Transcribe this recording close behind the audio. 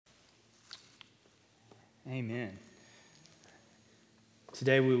Amen.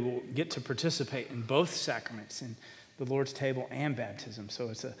 Today we will get to participate in both sacraments, in the Lord's table and baptism. So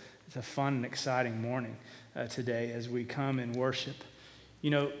it's a fun and exciting morning today as we come and worship.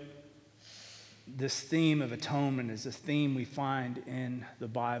 You know, this theme of atonement is a theme we find in the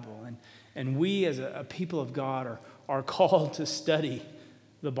Bible. And we as a people of God are called to study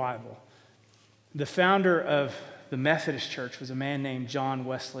the Bible. The founder of the Methodist Church was a man named John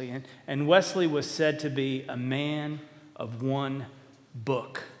Wesley. And Wesley was said to be a man of one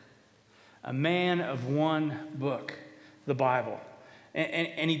book. A man of one book, the Bible.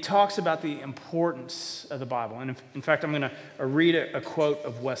 And he talks about the importance of the Bible. And in fact, I'm going to read a quote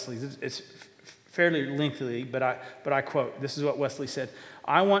of Wesley's. It's fairly lengthy, but I quote. This is what Wesley said.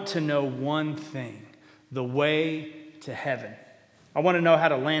 "I want to know one thing, the way to heaven. I want to know how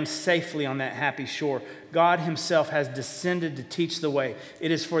to land safely on that happy shore. God himself has descended to teach the way.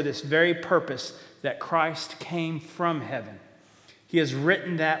 It is for this very purpose that Christ came from heaven. He has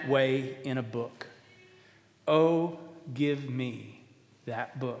written that way in a book. Oh, give me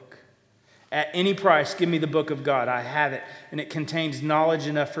that book. At any price, give me the book of God. I have it, and it contains knowledge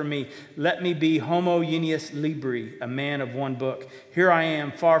enough for me. Let me be homo unius libri, a man of one book. Here I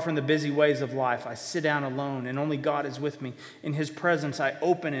am, far from the busy ways of life. I sit down alone, and only God is with me. In his presence, I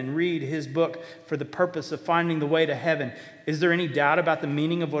open and read his book for the purpose of finding the way to heaven. Is there any doubt about the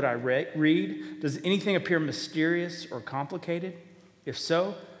meaning of what I read? Does anything appear mysterious or complicated? If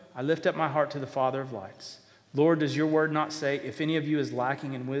so, I lift up my heart to the Father of lights. Lord, does your word not say, if any of you is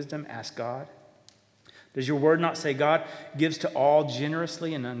lacking in wisdom, ask God? Does your word not say God gives to all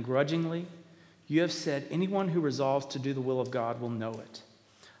generously and ungrudgingly? You have said, anyone who resolves to do the will of God will know it.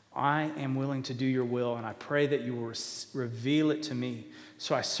 I am willing to do your will, and I pray that you will reveal it to me.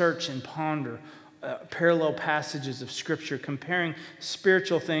 So I search and ponder parallel passages of Scripture, comparing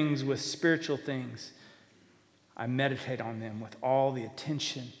spiritual things with spiritual things. I meditate on them with all the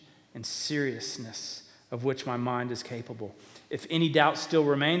attention and seriousness of which my mind is capable. If any doubt still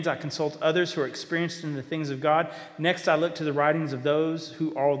remains, I consult others who are experienced in the things of God. Next, I look to the writings of those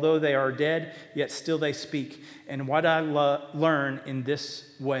who, although they are dead, yet still they speak. And what I learn in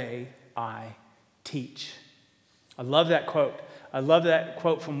this way, I teach." I love that quote. I love that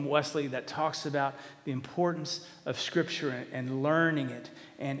quote from Wesley that talks about the importance of Scripture and learning it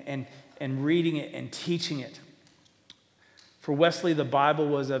and reading it and teaching it. For Wesley, the Bible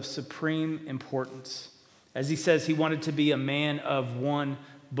was of supreme importance. As he says, he wanted to be a man of one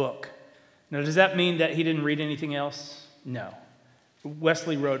book. Now, does that mean that he didn't read anything else? No.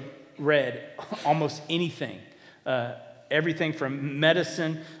 Wesley read almost anything, everything from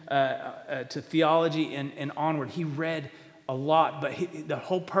medicine to theology and onward. He read a lot, but the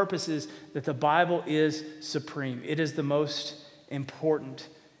whole purpose is that the Bible is supreme. It is the most important,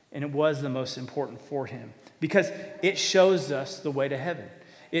 and it was the most important for him because it shows us the way to heaven.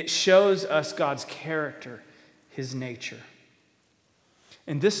 It shows us God's character, his nature.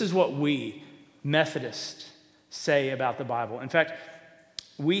 And this is what we, Methodists, say about the Bible. In fact,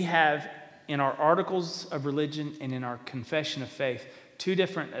 we have in our articles of religion and in our confession of faith, two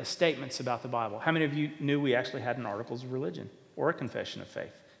different statements about the Bible. How many of you knew we actually had an articles of religion or a confession of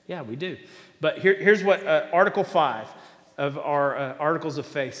faith? Yeah, we do. But here's what Article 5 of our Articles of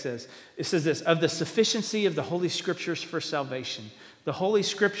Faith says. It says this: of the sufficiency of the Holy Scriptures for salvation. The Holy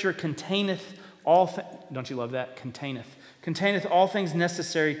Scripture containeth all don't you love that? Containeth all things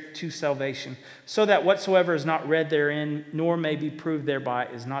necessary to salvation, so that whatsoever is not read therein, nor may be proved thereby,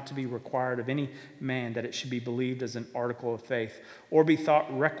 is not to be required of any man that it should be believed as an article of faith, or be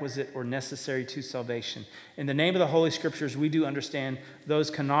thought requisite or necessary to salvation. In the name of the Holy Scriptures, we do understand those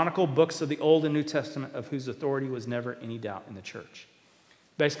canonical books of the Old and New Testament, of whose authority was never any doubt in the church.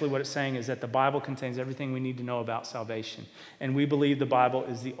 Basically, what it's saying is that the Bible contains everything we need to know about salvation. And we believe the Bible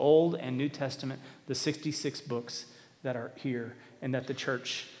is the Old and New Testament, the 66 books that are here and that the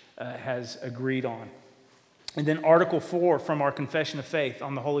church has agreed on. And then Article 4 from our Confession of Faith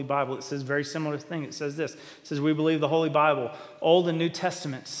on the Holy Bible, it says a very similar thing. It says this. It says, we believe the Holy Bible, Old and New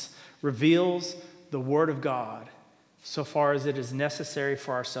Testaments, reveals the Word of God so far as it is necessary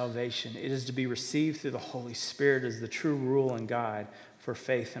for our salvation. It is to be received through the Holy Spirit as the true rule and guide for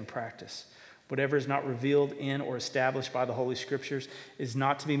faith and practice. Whatever is not revealed in or established by the Holy Scriptures is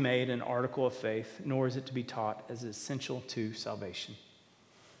not to be made an article of faith, nor is it to be taught as essential to salvation.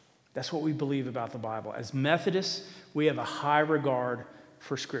 That's what we believe about the Bible. As Methodists, we have a high regard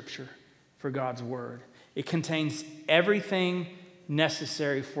for Scripture, for God's Word. It contains everything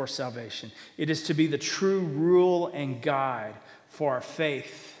necessary for salvation. It is to be the true rule and guide for our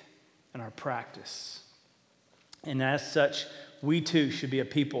faith and our practice. And as such, we too should be a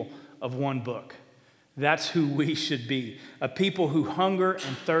people of one book. That's who we should be. A people who hunger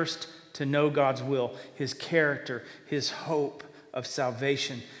and thirst to know God's will, his character, his hope of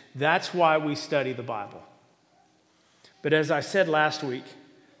salvation. That's why we study the Bible. But as I said last week,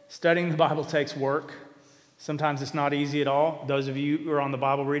 studying the Bible takes work. Sometimes it's not easy at all. Those of you who are on the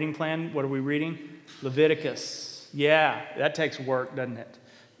Bible reading plan, what are we reading? Leviticus. Yeah, that takes work, doesn't it?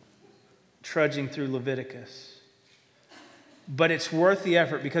 Trudging through Leviticus. But it's worth the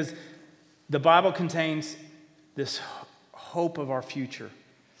effort because the Bible contains this hope of our future,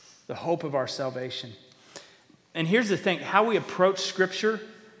 the hope of our salvation. And here's the thing, how we approach Scripture,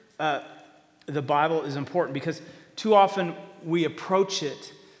 the Bible is important because too often we approach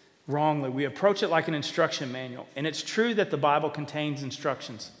it wrongly. We approach it like an instruction manual. And it's true that the Bible contains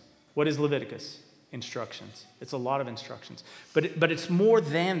instructions. What is Leviticus? Instructions. It's a lot of instructions. But it's more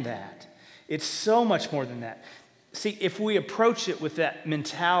than that. It's so much more than that. See, if we approach it with that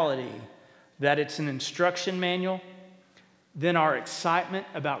mentality that it's an instruction manual, then our excitement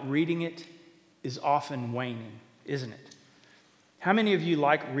about reading it is often waning, isn't it? How many of you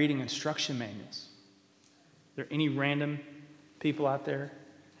like reading instruction manuals? Are there any random people out there?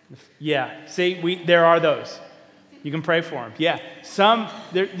 Yeah, see, there are those. You can pray for them. Yeah,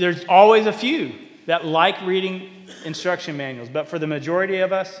 there's always a few that like reading instruction manuals, but for the majority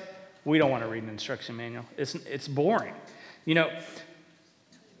of us, we don't want to read an instruction manual. It's boring. You know,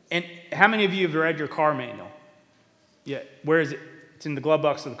 and how many of you have read your car manual? Yeah, where is it? It's in the glove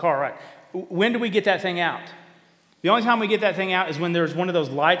box of the car, right? When do we get that thing out? The only time we get that thing out is when there's one of those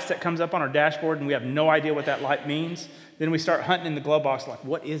lights that comes up on our dashboard and we have no idea what that light means. Then we start hunting in the glove box like,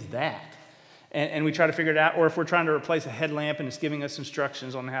 what is that? And we try to figure it out. Or if we're trying to replace a headlamp and it's giving us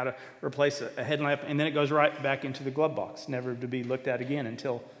instructions on how to replace a headlamp, and then it goes right back into the glove box, never to be looked at again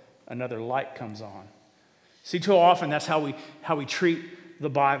until another light comes on. See, too often that's how we treat the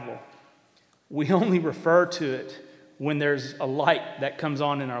Bible. We only refer to it when there's a light that comes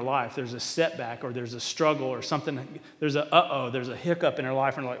on in our life. There's a setback or there's a struggle or something. There's a hiccup in our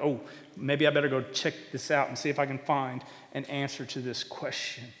life, and we're like, oh, maybe I better go check this out and see if I can find an answer to this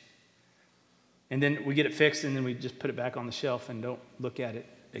question. And then we get it fixed, and then we just put it back on the shelf and don't look at it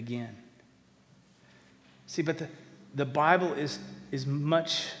again. See, but the Bible is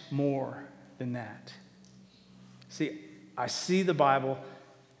much more than that. See, I see the Bible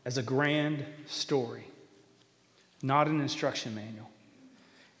as a grand story, not an instruction manual.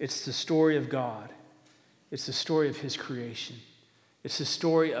 It's the story of God. It's the story of his creation. It's the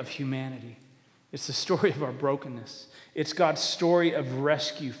story of humanity. It's the story of our brokenness. It's God's story of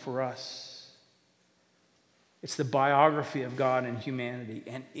rescue for us. It's the biography of God and humanity,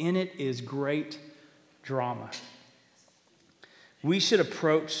 and in it is great drama. We should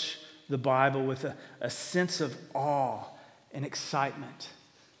approach the Bible with a sense of awe and excitement,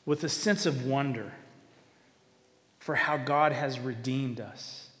 with a sense of wonder for how God has redeemed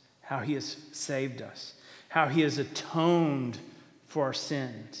us, how he has saved us, how he has atoned for our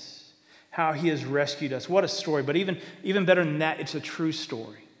sins, how he has rescued us. What a story. But even better than that, it's a true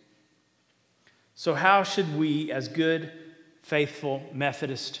story. So how should we, as good, faithful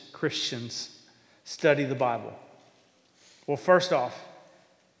Methodist Christians, study the Bible? Well, first off,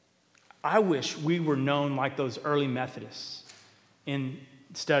 I wish we were known like those early Methodists in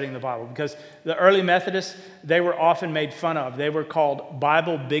studying the Bible, because the early Methodists, they were often made fun of. They were called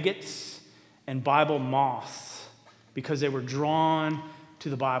Bible bigots and Bible moths because they were drawn to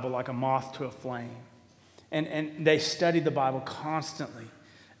the Bible like a moth to a flame. And they studied the Bible constantly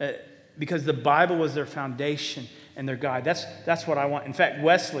because the Bible was their foundation and their guide. That's what I want. In fact,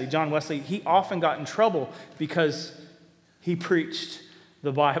 John Wesley, he often got in trouble because he preached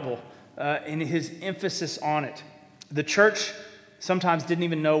the Bible and his emphasis on it. The church sometimes didn't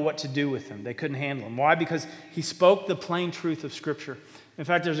even know what to do with him. They couldn't handle him. Why? Because he spoke the plain truth of Scripture. In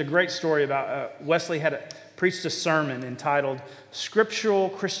fact, there's a great story about Wesley had preached a sermon entitled Scriptural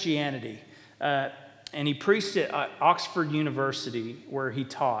Christianity. And he preached it at Oxford University where he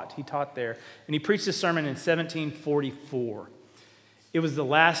taught. He taught there. And he preached this sermon in 1744. It was the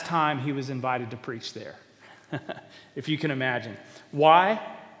last time he was invited to preach there, if you can imagine. Why?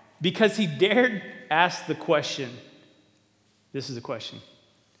 Because he dared ask the question. This is the question.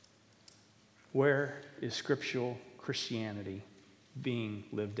 Where is scriptural Christianity being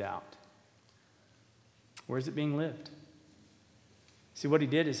lived out? Where is it being lived? See, what he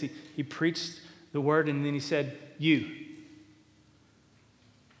did is he preached the word, and then he said, you.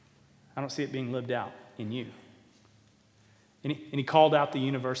 I don't see it being lived out in you. And he called out the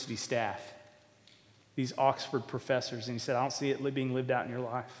university staff, these Oxford professors, and he said, I don't see it being lived out in your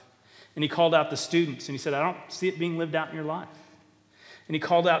life. And he called out the students, and he said, I don't see it being lived out in your life. And he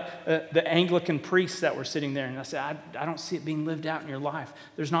called out the Anglican priests that were sitting there. And I said, I don't see it being lived out in your life.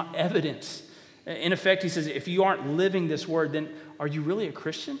 There's not evidence. In effect, he says, if you aren't living this word, then are you really a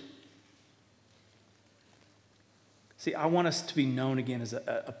Christian? See, I want us to be known again as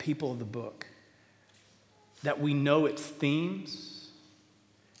a people of the book, that we know its themes,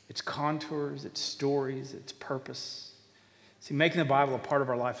 its contours, its stories, its purpose. See, making the Bible a part of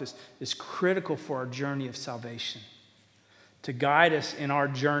our life is critical for our journey of salvation, to guide us in our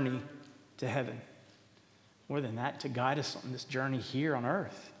journey to heaven. More than that, to guide us on this journey here on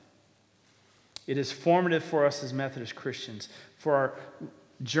earth. It is formative for us as Methodist Christians, for our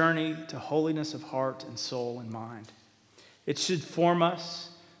journey to holiness of heart and soul and mind. It should form us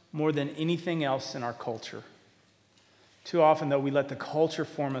more than anything else in our culture. Too often, though, we let the culture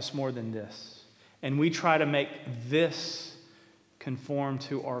form us more than this. And we try to make this conform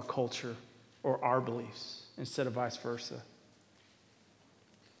to our culture or our beliefs instead of vice versa.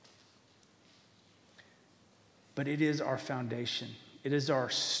 But it is our foundation. It is our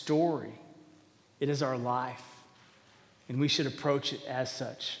story. It is our life. And we should approach it as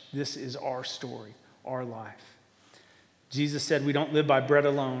such. This is our story, our life. Jesus said we don't live by bread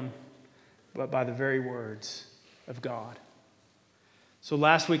alone, but by the very words of God. So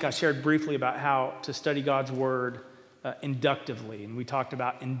last week I shared briefly about how to study God's word inductively. And we talked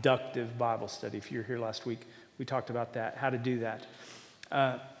about inductive Bible study. If you were here last week, we talked about that, how to do that.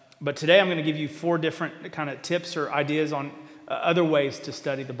 But today I'm going to give you 4 different kind of tips or ideas on other ways to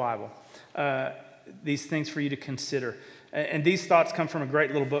study the Bible. These things for you to consider. And these thoughts come from a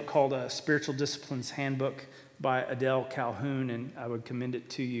great little book called Spiritual Disciplines Handbook by Adele Calhoun, and I would commend it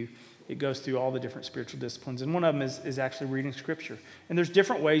to you. It goes through all the different spiritual disciplines, and one of them is actually reading Scripture. And there's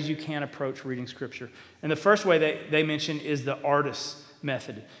different ways you can approach reading Scripture. And the first way they mention is the artist's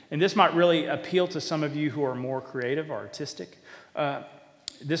method. And this might really appeal to some of you who are more creative or artistic.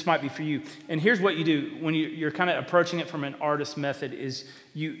 This might be for you. And here's what you do when you're kind of approaching it from an artist method is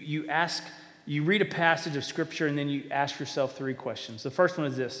you read a passage of Scripture and then you ask yourself 3 questions. The first one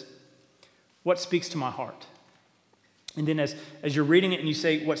is this: what speaks to my heart? And then as you're reading it and you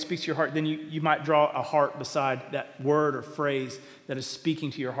say what speaks to your heart, then you might draw a heart beside that word or phrase that is speaking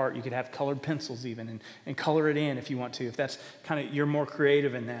to your heart. You could have colored pencils even and color it in if you want to, if that's kind of, you're more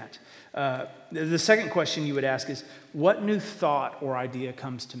creative in that. The second question you would ask is, what new thought or idea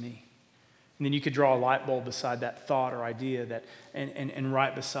comes to me? And then you could draw a light bulb beside that thought or idea and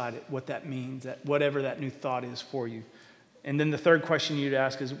write beside it what that means, that whatever that new thought is for you. And then the third question you'd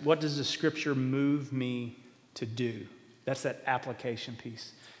ask is, what does the Scripture move me to do? That's that application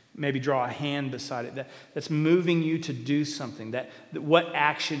piece. Maybe draw a hand beside it. That's moving you to do something. That what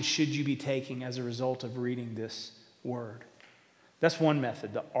action should you be taking as a result of reading this word? That's one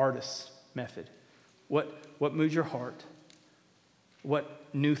method, the artist's method. What moves your heart? What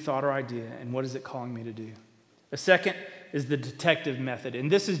new thought or idea, and what is it calling me to do? The second is the detective method.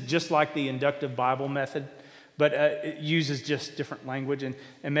 And this is just like the inductive Bible method, but it uses just different language. And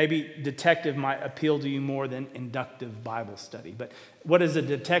maybe detective might appeal to you more than inductive Bible study. But what does a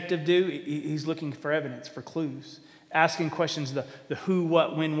detective do? He's looking for evidence, for clues, asking questions, the who,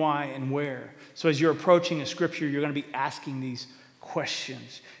 what, when, why, and where. So as you're approaching a Scripture, you're going to be asking these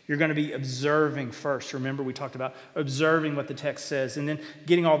questions. You're going to be observing first. Remember, we talked about observing what the text says, and then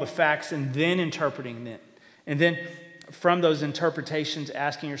getting all the facts, and then interpreting it. And then from those interpretations,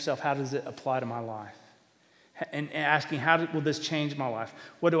 asking yourself, how does it apply to my life? And asking, how will this change my life?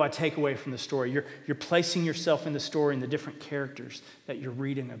 What do I take away from the story? You're placing yourself in the story and the different characters that you're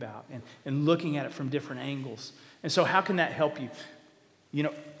reading about and looking at it from different angles. And so how can that help you? You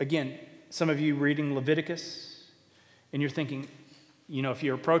know, again, some of you reading Leviticus, and you're thinking, you know, if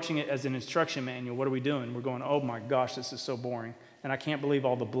you're approaching it as an instruction manual, what are we doing? We're going, oh my gosh, this is so boring. And I can't believe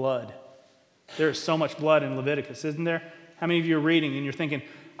all the blood. There is so much blood in Leviticus, isn't there? How many of you are reading and you're thinking,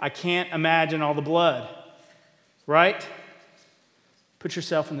 I can't imagine all the blood? Right? Put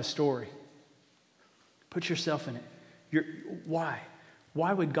yourself in the story. Put yourself in it. Why?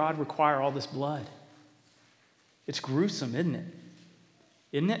 Why would God require all this blood? It's gruesome, isn't it?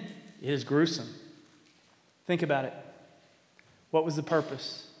 Isn't it? It is gruesome. Think about it. What was the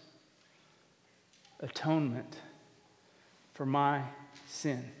purpose? Atonement for my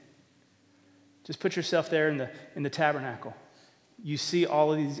sin. Just put yourself there in the tabernacle. You see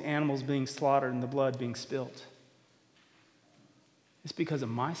all of these animals being slaughtered and the blood being spilled. It's because of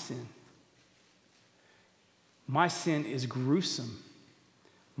my sin. My sin is gruesome.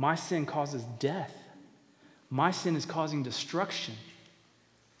 My sin causes death. My sin is causing destruction.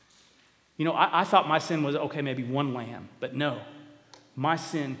 You know, I thought my sin was, okay, maybe one lamb, but no. My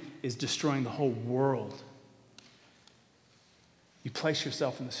sin is destroying the whole world. You place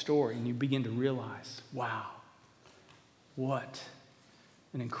yourself in the story and you begin to realize, wow, what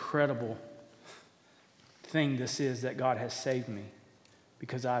an incredible thing this is that God has saved me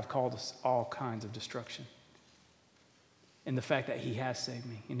because I've caused us all kinds of destruction. And the fact that he has saved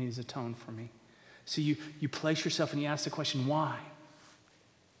me and he's atoned for me. So you place yourself and you ask the question, why?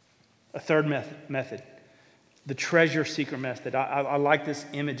 A third method, the treasure seeker method. I like this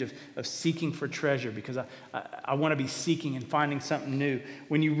image of seeking for treasure because I want to be seeking and finding something new.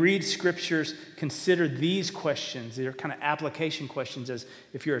 When you read scriptures, consider these questions. They're kind of application questions as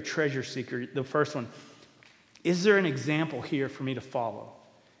if you're a treasure seeker. The first one, is there an example here for me to follow?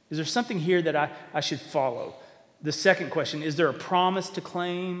 Is there something here that I should follow? The second question, is there a promise to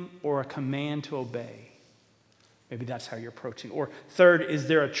claim or a command to obey? Maybe that's how you're approaching. Or third, is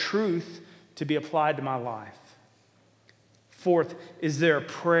there a truth to be applied to my life? Fourth, is there a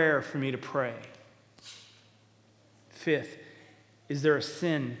prayer for me to pray? Fifth, is there a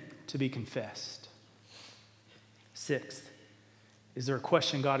sin to be confessed? Sixth, is there a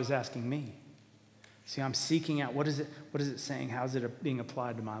question God is asking me? See, I'm seeking out, what is it saying? How is it being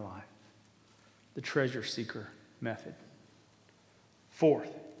applied to my life? The treasure seeker method.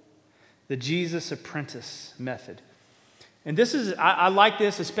 Fourth, the Jesus apprentice method. And this is, I like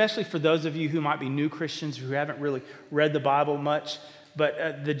this, especially for those of you who might be new Christians who haven't really read the Bible much.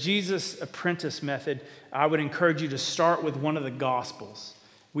 But the Jesus apprentice method, I would encourage you to start with one of the Gospels.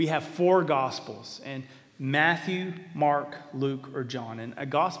 We have 4 Gospels, and Matthew, Mark, Luke, or John. And a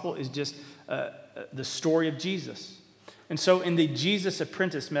Gospel is just the story of Jesus. And so in the Jesus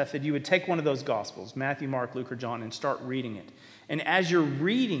apprentice method, you would take one of those Gospels, Matthew, Mark, Luke, or John, and start reading it. And as you're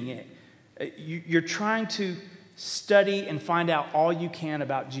reading it, you're trying to study and find out all you can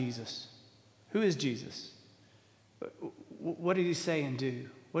about Jesus. Who is Jesus? What did he say and do?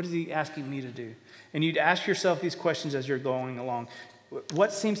 What is he asking me to do? And you'd ask yourself these questions as you're going along.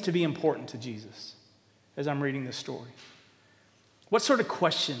 What seems to be important to Jesus as I'm reading this story? What sort of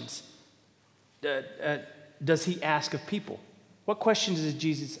questions does he ask of people? What questions is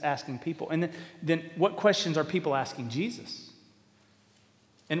Jesus asking people? And then what questions are people asking Jesus?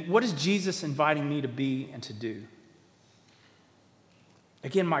 And what is Jesus inviting me to be and to do?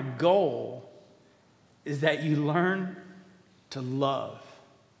 Again, my goal is that you learn to love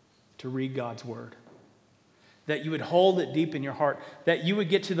to read God's word. That you would hold it deep in your heart. That you would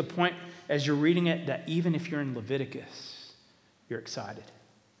get to the point as you're reading it that even if you're in Leviticus, you're excited.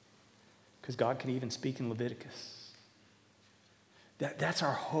 Because God could even speak in Leviticus. That's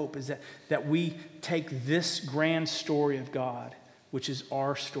our hope, is that we take this grand story of God, which is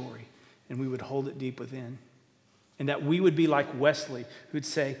our story, and we would hold it deep within. And that we would be like Wesley, who'd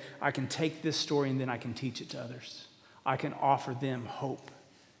say, I can take this story and then I can teach it to others. I can offer them hope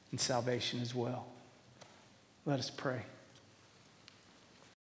and salvation as well. Let us pray.